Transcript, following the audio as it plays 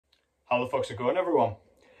How the fuck's it going, everyone?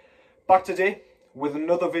 Back today with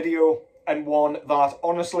another video, and one that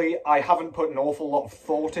honestly I haven't put an awful lot of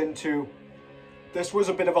thought into. This was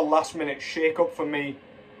a bit of a last minute shake-up for me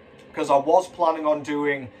because I was planning on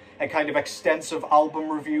doing a kind of extensive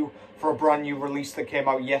album review for a brand new release that came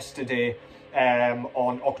out yesterday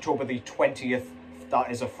on October the 20th.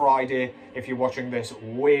 That is a Friday if you're watching this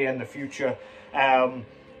way in the future.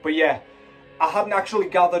 But yeah, I hadn't actually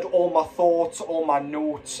gathered all my thoughts, all my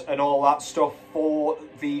notes and all that stuff for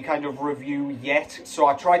the kind of review yet. So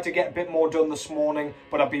I tried to get a bit more done this morning,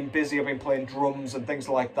 but I've been busy, I've been playing drums and things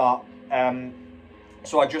like that.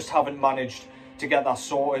 So I just haven't managed to get that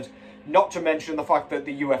sorted. Not to mention the fact that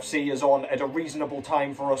the UFC is on at a reasonable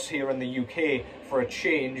time for us here in the UK for a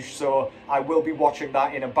change. So I will be watching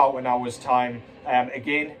that in about an hour's time.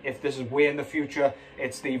 Again, if this is way in the future,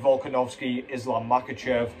 it's the Volkanovski Islam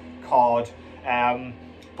Makhachev card.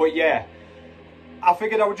 But yeah, I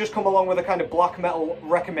figured I would just come along with a kind of black metal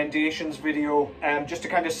recommendations video, just to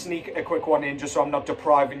kind of sneak a quick one in, just so I'm not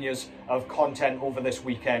depriving you of content over this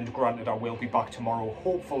weekend. Granted, I will be back tomorrow,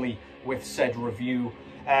 hopefully, with said review.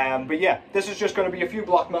 But yeah, this is just going to be a few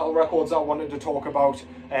black metal records I wanted to talk about,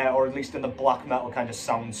 or at least in the black metal kind of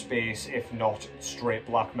sound space, if not straight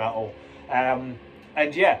black metal. And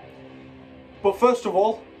yeah, but first of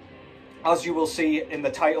all, as you will see in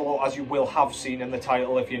the title, or as you will have seen in the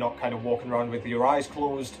title if you're not kind of walking around with your eyes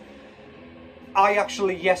closed, I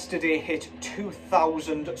actually yesterday hit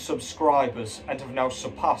 2,000 subscribers and have now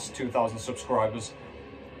surpassed 2,000 subscribers,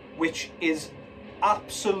 which is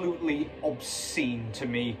absolutely obscene to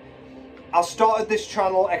me. I started this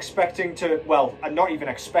channel expecting to, well, and not even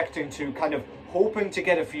expecting to, kind of hoping to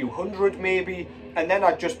get a few hundred maybe, and then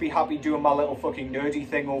I'd just be happy doing my little fucking nerdy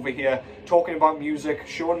thing over here, talking about music,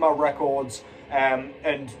 showing my records,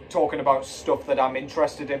 and talking about stuff that I'm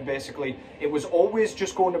interested in, basically. It was always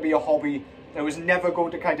just going to be a hobby. It was never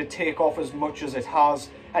going to kind of take off as much as it has,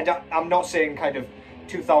 and I'm not saying kind of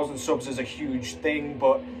 2,000 subs is a huge thing,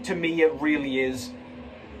 but to me it really is.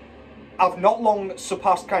 I've not long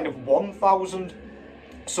surpassed kind of 1,000,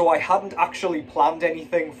 so I hadn't actually planned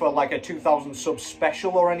anything for like a 2,000 sub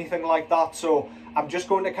special or anything like that, so I'm just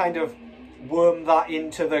going to kind of worm that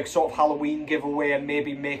into the sort of Halloween giveaway and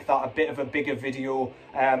maybe make that a bit of a bigger video,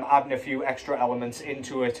 adding a few extra elements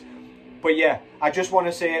into it. But yeah, I just want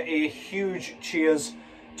to say a huge cheers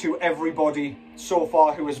to everybody so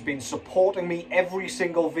far who has been supporting me every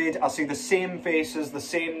single vid. I see the same faces, the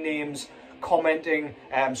same names, commenting,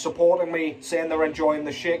 supporting me, saying they're enjoying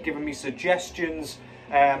the shit, giving me suggestions,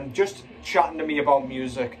 just chatting to me about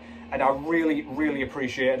music, and I really, really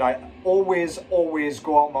appreciate it. I always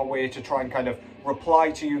go out my way to try and kind of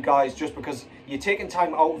reply to you guys, just because you're taking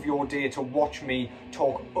time out of your day to watch me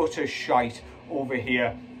talk utter shite over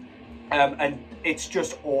here, and it's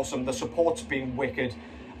just awesome. The support's been wicked.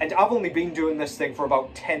 And I've only been doing this thing for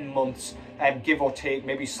about 10 months, give or take,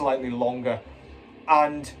 maybe slightly longer.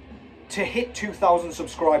 And to hit 2,000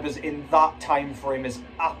 subscribers in that time frame is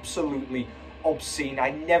absolutely obscene. I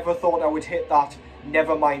never thought I would hit that,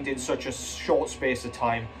 never mind in such a short space of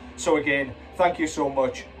time. So again, thank you so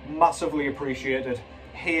much. Massively appreciated.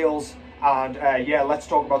 Hails. And yeah, let's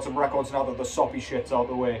talk about some records now that the soppy shit's out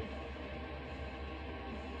the way.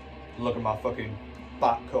 Look at my fucking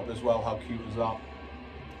back cup as well. How cute is that?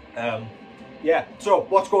 Yeah, so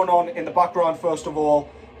what's going on in the background, first of all,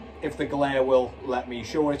 if the glare will let me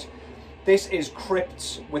show it. This is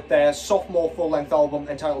Krypts with their sophomore full-length album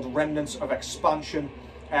entitled Remnants of Expansion.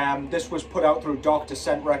 This was put out through Dark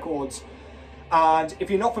Descent Records, and if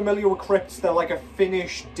you're not familiar with Krypts, they're like a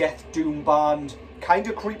Finnish death doom band, kind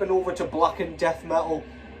of creeping over to blackened death metal.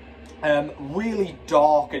 Really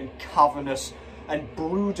dark and cavernous and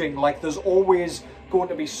brooding, like there's always going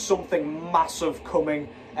to be something massive coming.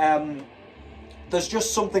 There's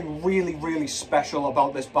just something really, really special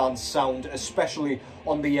about this band's sound, especially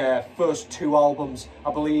on the first two albums.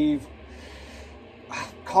 I believe, I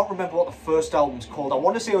can't remember what the first album's called. I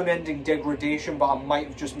want to say Unending Degradation, but I might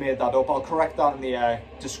have just made that up. I'll correct that in the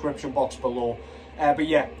description box below. But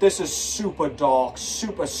yeah, this is super dark,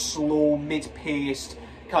 super slow, mid-paced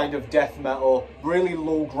kind of death metal. Really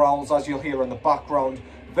low growls, as you'll hear in the background.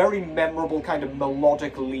 Very memorable kind of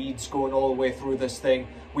melodic leads going all the way through this thing.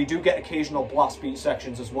 We do get occasional blast beat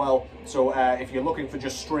sections as well, so if you're looking for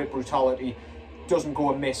just straight brutality, doesn't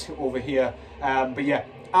go amiss over here. But yeah,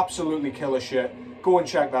 absolutely killer shit. Go and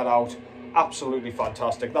check that out. Absolutely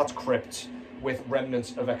fantastic. That's Krypts with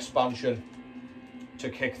Remnants of Expansion to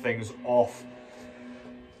kick things off.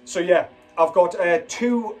 So yeah, I've got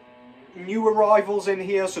two new arrivals in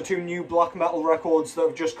here, so 2 new black metal records that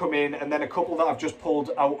have just come in, and then a couple that I've just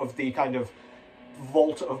pulled out of the kind of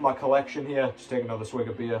vault of my collection here. Just take another swig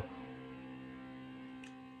of beer.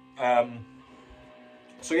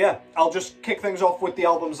 So yeah, I'll just kick things off with the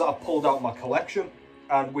albums that I've pulled out of my collection,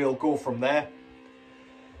 and we'll go from there.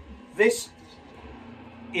 This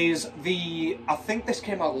is I think this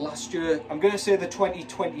came out last year, I'm going to say the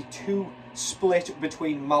 2022 split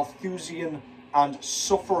between Malthusian and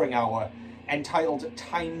Suffering Hour, entitled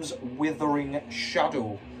Time's Withering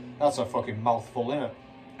Shadow. That's a fucking mouthful,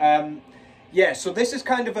 innit? Yeah, so this is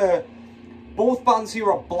kind of both bands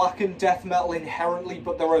here are blackened death metal inherently,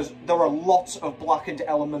 but there are lots of blackened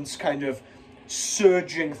elements kind of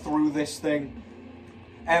surging through this thing.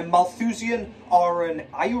 Malthusian are an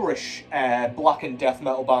Irish blackened death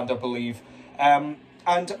metal band, I believe, and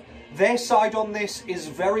their side on this is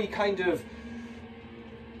very kind of,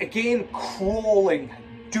 again, crawling,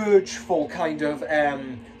 dirgeful, kind of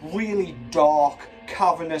really dark,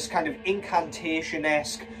 cavernous, kind of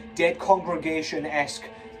incantation-esque, Dead Congregation-esque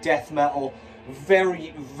death metal.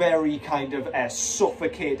 Very, very kind of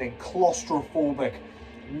suffocating, claustrophobic.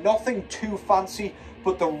 Nothing too fancy,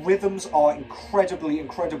 but the rhythms are incredibly,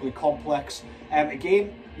 incredibly complex.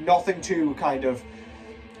 Again, nothing too kind of,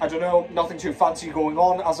 I don't know, nothing too fancy going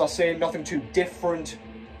on. As I say, nothing too different.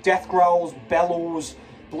 Death growls, bellows,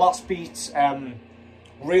 blast beats,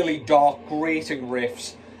 really dark, grating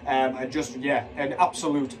riffs, and just, yeah, an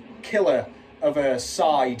absolute killer of a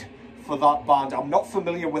side for that band. I'm not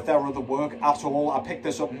familiar with their other work at all. I picked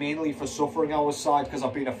this up mainly for Suffering Hour's side because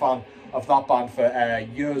I've been a fan of that band for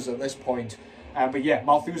years at this point. But yeah,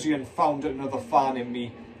 Malthusian found another fan in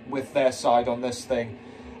me with their side on this thing.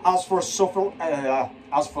 As for Suffering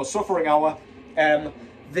Hour,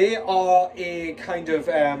 they are a kind of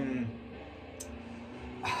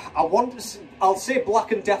I'll say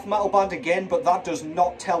blackened death metal band again, but that does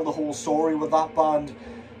not tell the whole story with that band.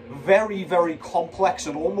 Very, very complex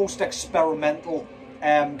and almost experimental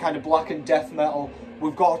kind of blackened death metal.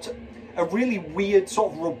 We've got a really weird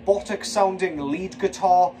sort of robotic sounding lead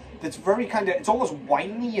guitar that's very kind of, it's almost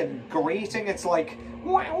whiny and grating. It's like,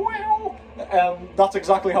 wow, wow. That's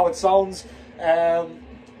exactly how it sounds.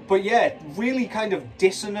 But yeah, really kind of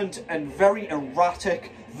dissonant and very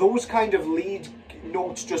erratic. Those kind of lead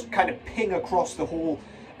notes just kind of ping across the whole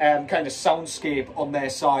kind of soundscape on their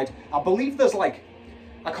side. I believe there's like,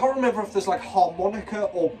 I can't remember if there's like harmonica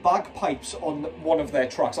or bagpipes on one of their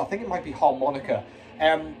tracks. I think it might be harmonica.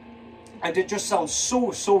 And it just sounds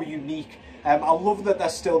so, so unique. I love that they're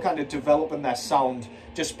still kind of developing their sound,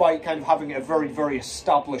 despite kind of having a very, very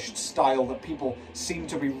established style that people seem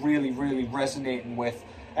to be really, really resonating with.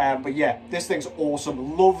 But yeah, this thing's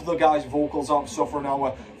awesome. Love the guy's vocals out of Suffering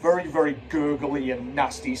Hour. Very, very gurgly and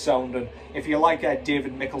nasty sounding. If you like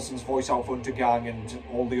David Mickelson's voice out of Untergang and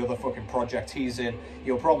all the other fucking projects he's in,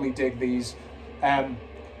 you'll probably dig these.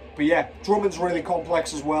 But yeah, drumming's really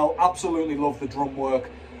complex as well. Absolutely love the drum work.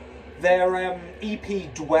 Their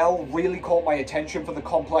EP Dwell really caught my attention for the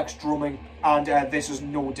complex drumming, and this is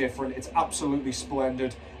no different. It's absolutely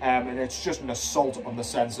splendid, and it's just an assault on the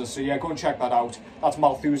senses. So yeah, go and check that out. That's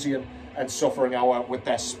Malthusian and Suffering Hour with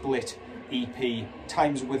their split EP,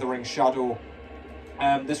 Time's Withering Shadow.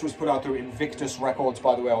 This was put out through Invictus Records,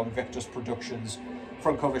 by the way, or Invictus Productions.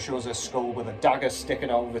 Front cover shows a skull with a dagger sticking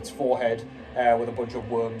out of its forehead, with a bunch of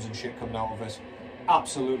worms and shit coming out of it.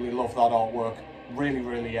 Absolutely love that artwork. Really,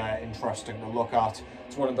 really interesting to look at.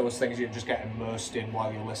 It's one of those things you just get immersed in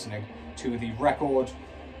while you're listening to the record.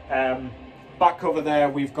 Back cover there,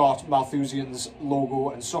 we've got Malthusian's logo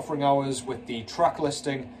and Suffering Hours with the track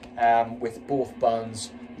listing, with both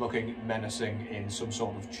bands looking menacing in some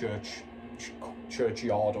sort of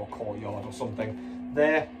churchyard or courtyard or something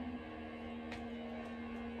there.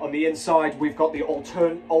 On the inside, we've got the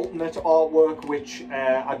alternate artwork, which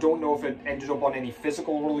I don't know if it ended up on any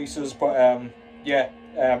physical releases, but yeah,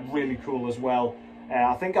 really cool as well.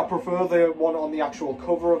 I think I prefer the one on the actual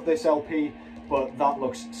cover of this LP, but that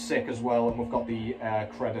looks sick as well. And we've got the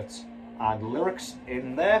credits and lyrics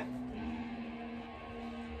in there.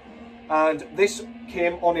 And this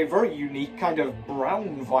came on a very unique kind of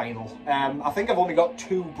brown vinyl. I think I've only got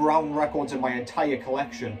 2 brown records in my entire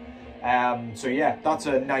collection. So yeah, that's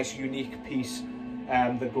a nice unique piece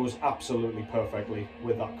that goes absolutely perfectly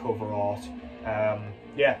with that cover art.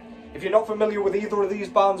 Yeah, if you're not familiar with either of these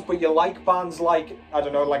bands, but you like bands like, I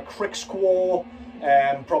don't know, like Krypts,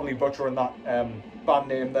 probably butchering that band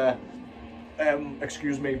name there,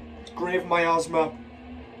 excuse me, Grave Miasma,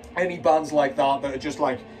 any bands like that that are just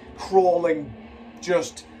like crawling,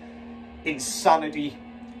 just insanity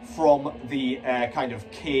from the kind of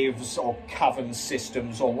caves or cavern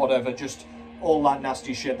systems or whatever, just all that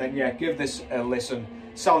nasty shit, then yeah, give this a listen.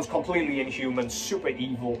 Sounds completely inhuman, super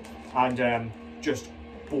evil, and just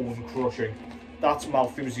bone-crushing. That's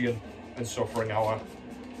Malthusian and Suffering Hour,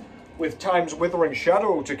 with Time's Withering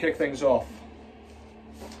Shadow to kick things off.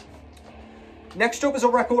 Next up is a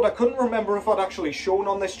record I couldn't remember if I'd actually shown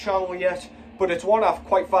on this channel yet, but it's one I've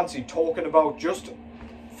quite fancied talking about just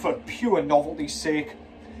for pure novelty's sake.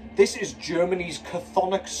 This is Germany's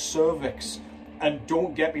Khthoniik Cerviiks, and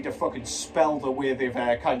don't get me to fucking spell the way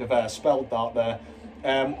they've spelled that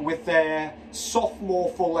there, with their sophomore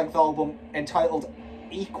full-length album entitled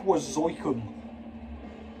Æquiizoiikum.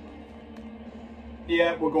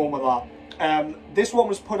 Yeah, we're going with that. This one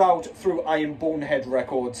was put out through Iron Bonehead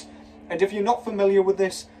Records, and if you're not familiar with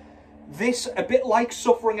this, a bit like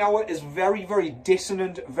Suffering Hour, is very, very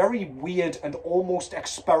dissonant, very weird, and almost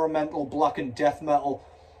experimental black and death metal.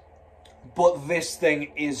 But this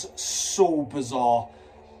thing is so bizarre.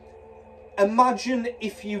 Imagine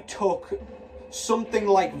if you took something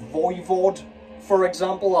like Voivod, for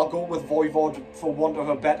example. I'll go with Voivod for want of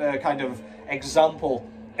a better kind of example,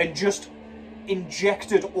 and just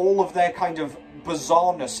injected all of their kind of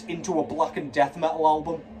bizarreness into a black and death metal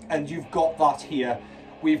album, and you've got that here.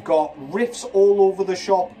 We've got riffs all over the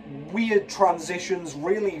shop, weird transitions,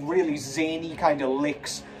 really, really zany kind of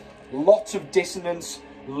licks, lots of dissonance,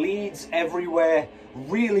 leads everywhere,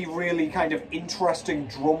 really, really kind of interesting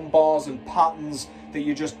drum bars and patterns that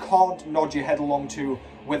you just can't nod your head along to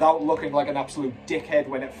without looking like an absolute dickhead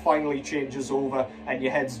when it finally changes over and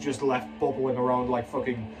your head's just left bubbling around like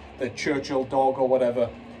fucking the Churchill dog or whatever.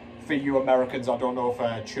 For you Americans, I don't know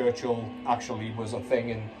if Churchill actually was a thing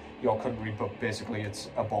in your country, but basically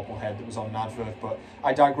it's a bobblehead that was on an advert, but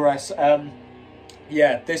I digress.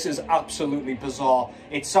 Yeah, this is absolutely bizarre.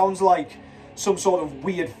 It sounds like some sort of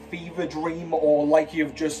weird fever dream, or like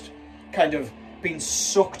you've just kind of been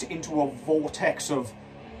sucked into a vortex of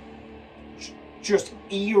just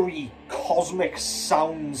eerie cosmic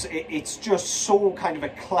sounds. It's just so kind of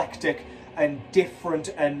eclectic and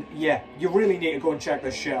different, and yeah, you really need to go and check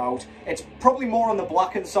this shit out. It's probably more on the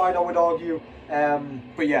blackened side, I would argue,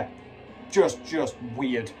 but yeah, just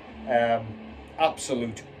weird,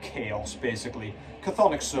 absolute chaos basically.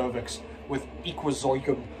 Khthoniik Cerviiks with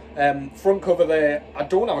Æquiizoiikum. Front cover there, I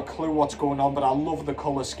don't have a clue what's going on, but I love the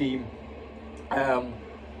colour scheme.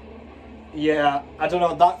 Yeah, I don't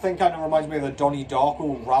know, that thing kind of reminds me of the Donnie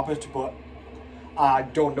Darko rabbit, but I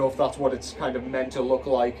don't know if that's what it's kind of meant to look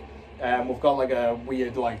like. We've got like a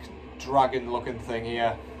weird like dragon looking thing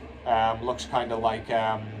here. Looks kind of like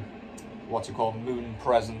what's it called, Moon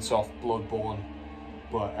Presence off Bloodborne.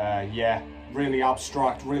 But yeah, really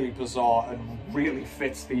abstract, really bizarre, and really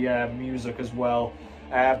fits the music as well.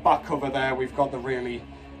 Back cover there, we've got the really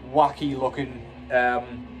wacky looking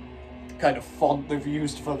kind of font they've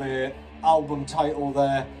used for the album title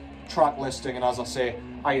there, track listing, and as I say,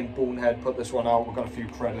 Iron Bonehead put this one out. We've got a few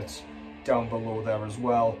credits down below there as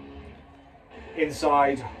well.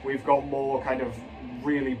 Inside, we've got more kind of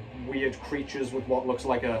really weird creatures with what looks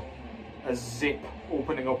like a zip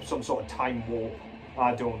opening up some sort of time warp.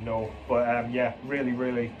 I don't know, but yeah, really,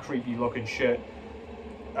 really creepy looking shit.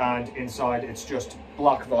 And inside, it's just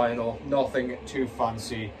black vinyl, nothing too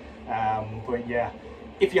fancy. But yeah,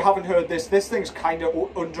 if you haven't heard this thing's kind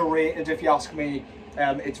of underrated if you ask me.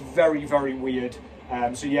 It's very, very weird.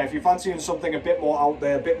 So yeah, if you're fancying something a bit more out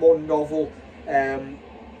there, a bit more novel, and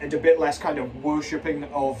a bit less kind of worshipping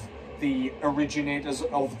of the originators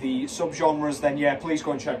of the subgenres, then yeah, please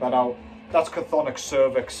go and check that out. That's Khthoniik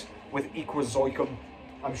Cerviiks with Æquiizoiikum.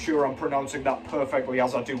 I'm sure I'm pronouncing that perfectly,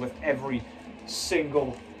 as I do with every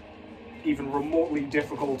single, even remotely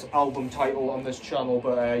difficult album title on this channel,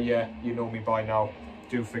 but yeah, you know me by now.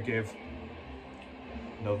 Do forgive.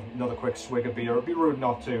 Another quick swig of beer. It'd be rude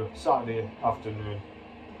not to. Saturday afternoon.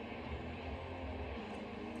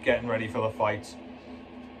 Getting ready for the fights.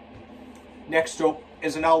 Next up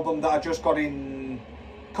is an album that I just got in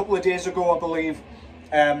a couple of days ago, I believe.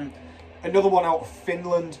 Another one out of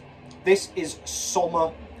Finland. This is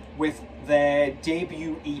Somme with their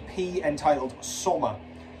debut EP entitled Somme.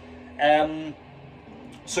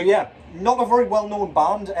 So yeah, not a very well-known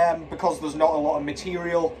band because there's not a lot of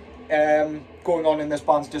material going on in this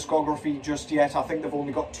band's discography just yet. I think they've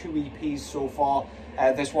only got 2 EPs so far,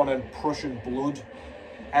 this one and Prussian Blood.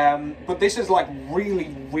 But this is like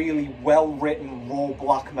really, really well-written raw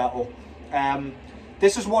black metal.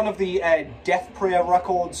 This is one of the Death Prayer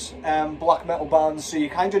Records black metal bands, so you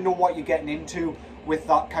kind of know what you're getting into with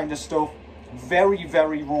that kind of stuff. Very,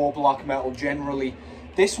 very raw black metal generally.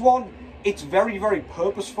 This one, it's very, very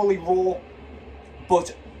purposefully raw,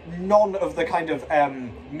 but none of the kind of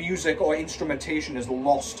music or instrumentation is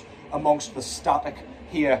lost amongst the static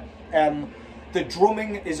here. The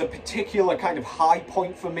drumming is a particular kind of high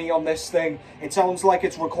point for me on this thing. It sounds like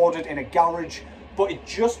it's recorded in a garage, but it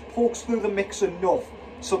just pokes through the mix enough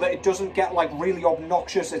so that it doesn't get like really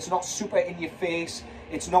obnoxious. It's not super in your face.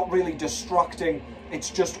 It's not really distracting. It's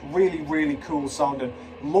just really, really cool sounding.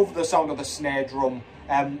 Love the sound of the snare drum.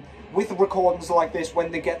 With recordings like this,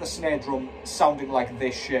 when they get the snare drum sounding like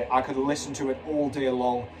this shit, I could listen to it all day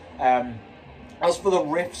long. As for the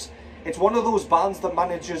riffs, it's one of those bands that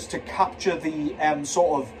manages to capture the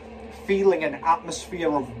sort of feeling and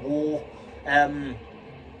atmosphere of war.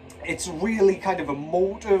 It's really kind of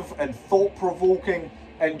emotive and thought-provoking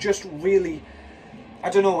and just really, I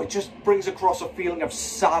don't know, it just brings across a feeling of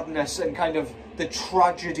sadness and kind of the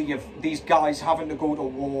tragedy of these guys having to go to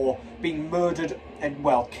war, being murdered and,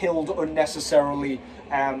 well, killed unnecessarily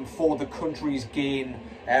for the country's gain,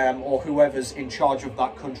 or whoever's in charge of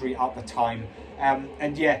that country at the time.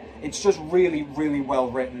 And yeah, it's just really, really well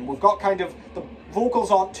written. We've got kind of, the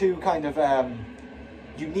vocals aren't too kind of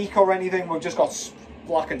unique or anything. We've just got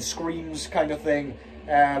black and screams kind of thing.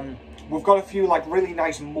 We've got a few like really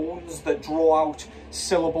nice moans that draw out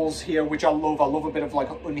syllables here, which I love. I love a bit of like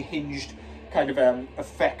unhinged kind of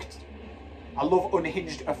effect. I love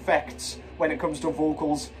unhinged effects when it comes to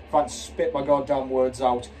vocals. If I can spit my goddamn words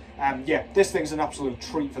out. Yeah, this thing's an absolute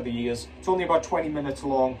treat for the ears. It's only about 20 minutes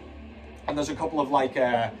long, and there's a couple of like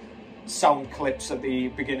sound clips at the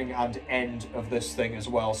beginning and end of this thing as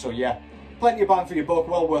well. So yeah, plenty of bang for your buck,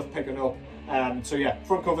 well worth picking up. So yeah,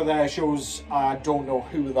 front cover there shows, I don't know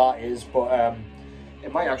who that is, but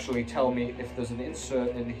it might actually tell me if there's an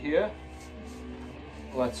insert in here.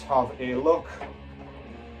 Let's have a look.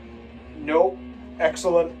 No,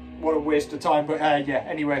 excellent, what a waste of time. But yeah,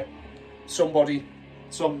 anyway,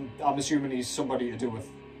 I'm assuming he's somebody to do with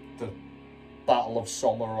the Battle of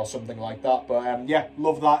Somme or something like that. But yeah,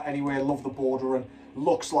 love that anyway, love the bordering.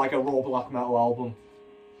 Looks like a raw black metal album.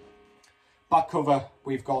 Back cover,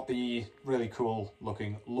 we've got the really cool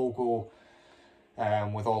looking logo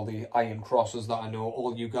with all the iron crosses that I know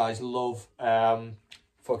all you guys love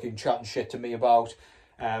fucking chatting shit to me about.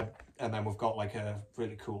 And then we've got like a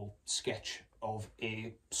really cool sketch of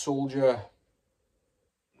a soldier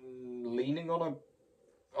leaning on a...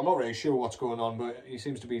 I'm not really sure what's going on, but he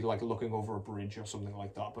seems to be like looking over a bridge or something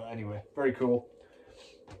like that. But anyway, very cool.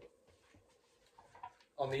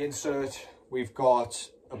 On the insert, we've got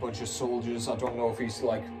a bunch of soldiers. I don't know if he's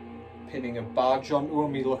like pinning a badge onto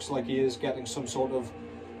him. He looks like he is getting some sort of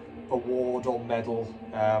award or medal.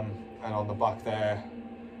 And on the back there,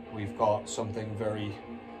 we've got something very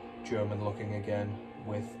German looking again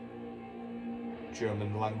with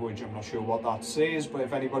German language. I'm not sure what that says, but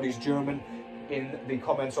if anybody's German in the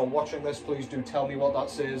comments on watching this, please do tell me what that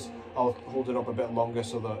says. I'll hold it up a bit longer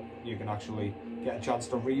so that you can actually get a chance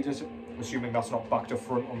to read it, assuming that's not back to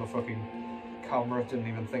front on the fucking camera. Didn't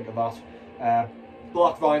even think of that.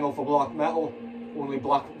 Black vinyl for black metal. Only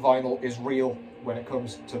black vinyl is real when it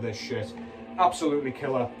comes to this shit. Absolutely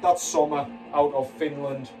killer. That's Somme out of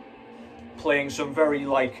Finland, playing some very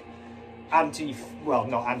like well,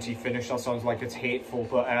 not anti-Finnish, that sounds like it's hateful,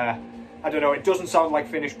 but I don't know, it doesn't sound like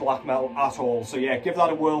Finnish black metal at all. So yeah, give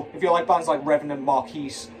that a whirl. If you like bands like Remnants,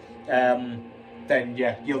 Marquise, then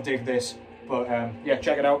yeah, you'll dig this. But yeah,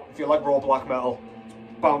 check it out. If you like raw black metal,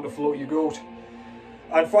 it's bound to float your goat.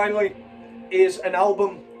 And finally is an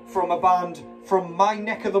album from a band from my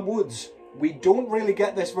neck of the woods. We don't really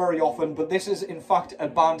get this very often, but this is in fact a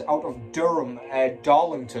band out of Durham,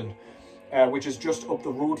 Darlington, which is just up the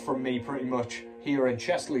road from me pretty much, here in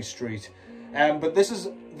Chesley Street. But this is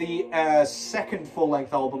the second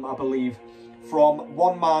full-length album, I believe, from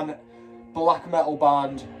one-man black metal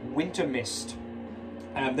band Myst.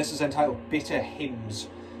 This is entitled Bitter Hymns.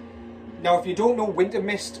 Now, if you don't know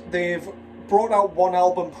Myst, they've brought out one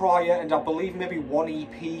album prior and I believe maybe one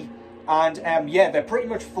EP. And yeah, they're pretty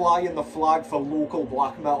much flying the flag for local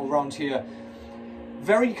black metal around here.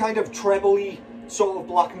 Very kind of trebly sort of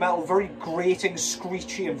black metal, very grating,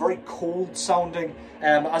 screechy and very cold sounding,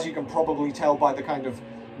 as you can probably tell by the kind of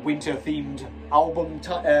winter themed album,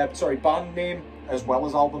 band name, as well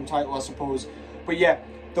as album title, I suppose. But yeah,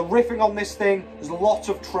 the riffing on this thing, there's lots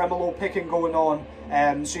of tremolo picking going on,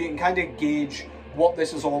 so you can kind of gauge what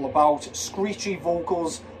this is all about. Screechy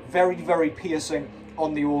vocals, very, very piercing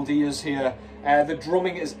on the old ears here. The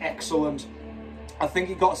drumming is excellent. I think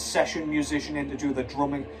he got a session musician in to do the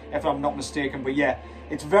drumming, if I'm not mistaken. But yeah,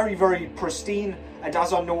 it's very, very pristine. And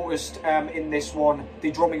as I noticed in this one,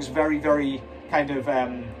 the drumming's very, very kind of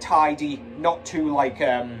tidy, not too like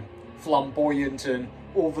flamboyant and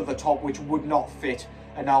over the top, which would not fit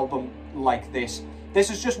an album like this.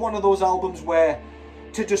 This is just one of those albums where,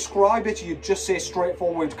 to describe it, you'd just say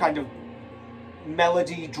straightforward kind of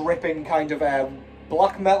melody dripping kind of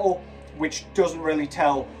black metal, which doesn't really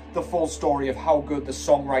tell the full story of how good the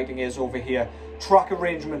songwriting is over here. Track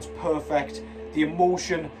arrangement's perfect. The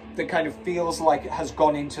emotion that kind of feels like it has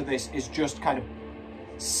gone into this is just kind of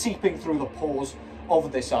seeping through the pores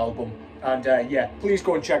of this album. And yeah, please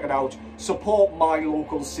go and check it out. Support my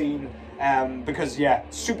local scene, because yeah,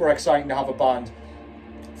 super exciting to have a band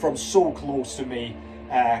from so close to me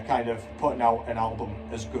kind of putting out an album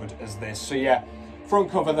as good as this. So yeah,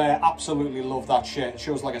 front cover there, absolutely love that shit. It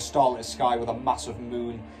shows like a starlit sky with a massive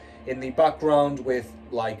moon in the background with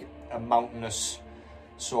like a mountainous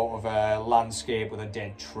sort of landscape with a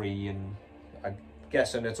dead tree, and I'm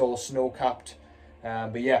guessing it's all snow-capped.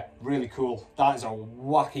 But yeah, really cool. That is a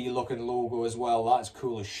wacky looking logo as well. That is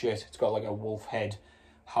cool as shit. It's got like a wolf head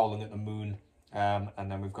howling at the moon. And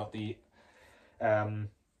then we've got the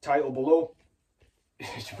title below.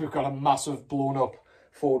 We've got a massive blown up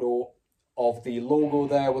photo of the logo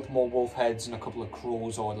there with more wolf heads and a couple of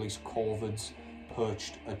crows, or at least corvids,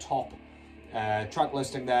 perched atop. Track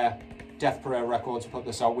listing there. Death Prayer Records put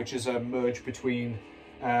this out, which is a merge between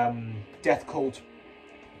Death Cult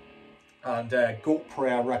and Goat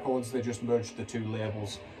Prayer Records. They just merged the two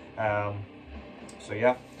labels. So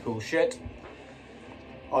yeah, cool shit.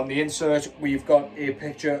 On the insert, we've got a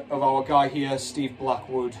picture of our guy here, Steve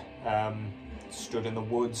Blackwood, stood in the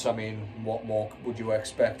woods. I mean, what more would you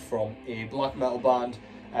expect from a black metal band?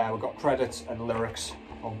 We've got credits and lyrics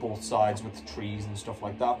on both sides with trees and stuff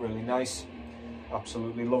like that. Really nice.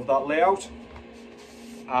 Absolutely love that layout.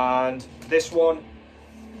 And this one,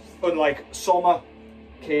 unlike Somme,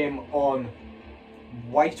 came on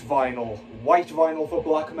white vinyl. White vinyl for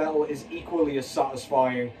black metal is equally as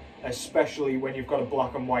satisfying, especially when you've got a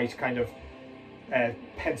black and white kind of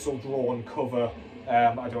pencil drawn cover.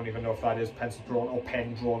 I don't even know if that is pencil drawn or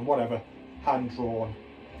pen drawn, whatever. Hand drawn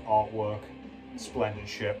artwork. Splendid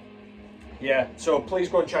shit. Yeah, so please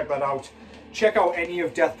go and check that out. Check out any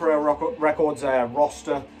of Death Prayer Records'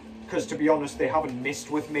 roster, because to be honest, they haven't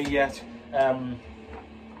Myst with me yet.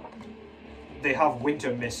 They have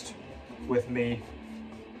Wynter Myst with me.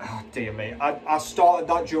 Oh, dear me. I started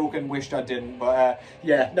that joke and wished I didn't, but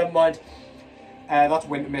yeah, never mind. That's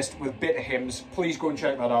Wynter Myst with Bitter Hymns. Please go and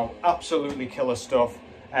check that out. Absolutely killer stuff.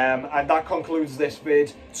 And that concludes this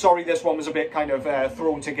vid. Sorry this one was a bit kind of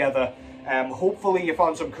thrown together. Hopefully you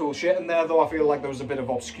found some cool shit in there, though I feel like there was a bit of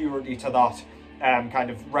obscurity to that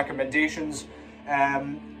kind of recommendations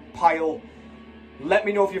pile. Let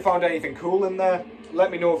me know if you found anything cool in there.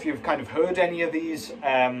 Let me know if you've kind of heard any of these.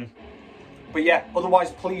 But yeah,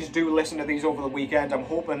 otherwise please do listen to these over the weekend. I'm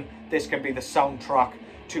hoping this can be the soundtrack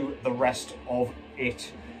to the rest of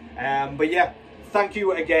it. But yeah, thank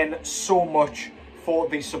you again so much for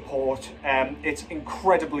the support. It's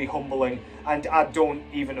incredibly humbling, and I don't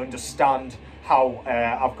even understand how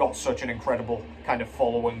I've got such an incredible kind of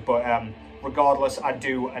following, but regardless, I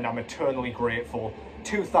do, and I'm eternally grateful.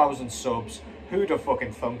 2,000 subs, who'd have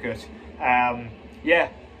fucking thunk it? Yeah,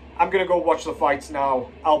 I'm gonna go watch the fights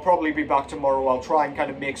now. I'll probably be back tomorrow. I'll try and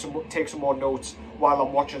kind of take some more notes while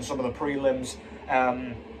I'm watching some of the prelims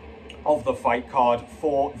of the fight card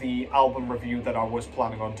for the album review that I was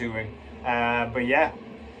planning on doing. But yeah,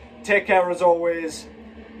 take care as always.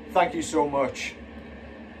 Thank you so much,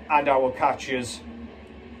 and I will catch yous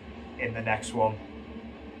in the next one.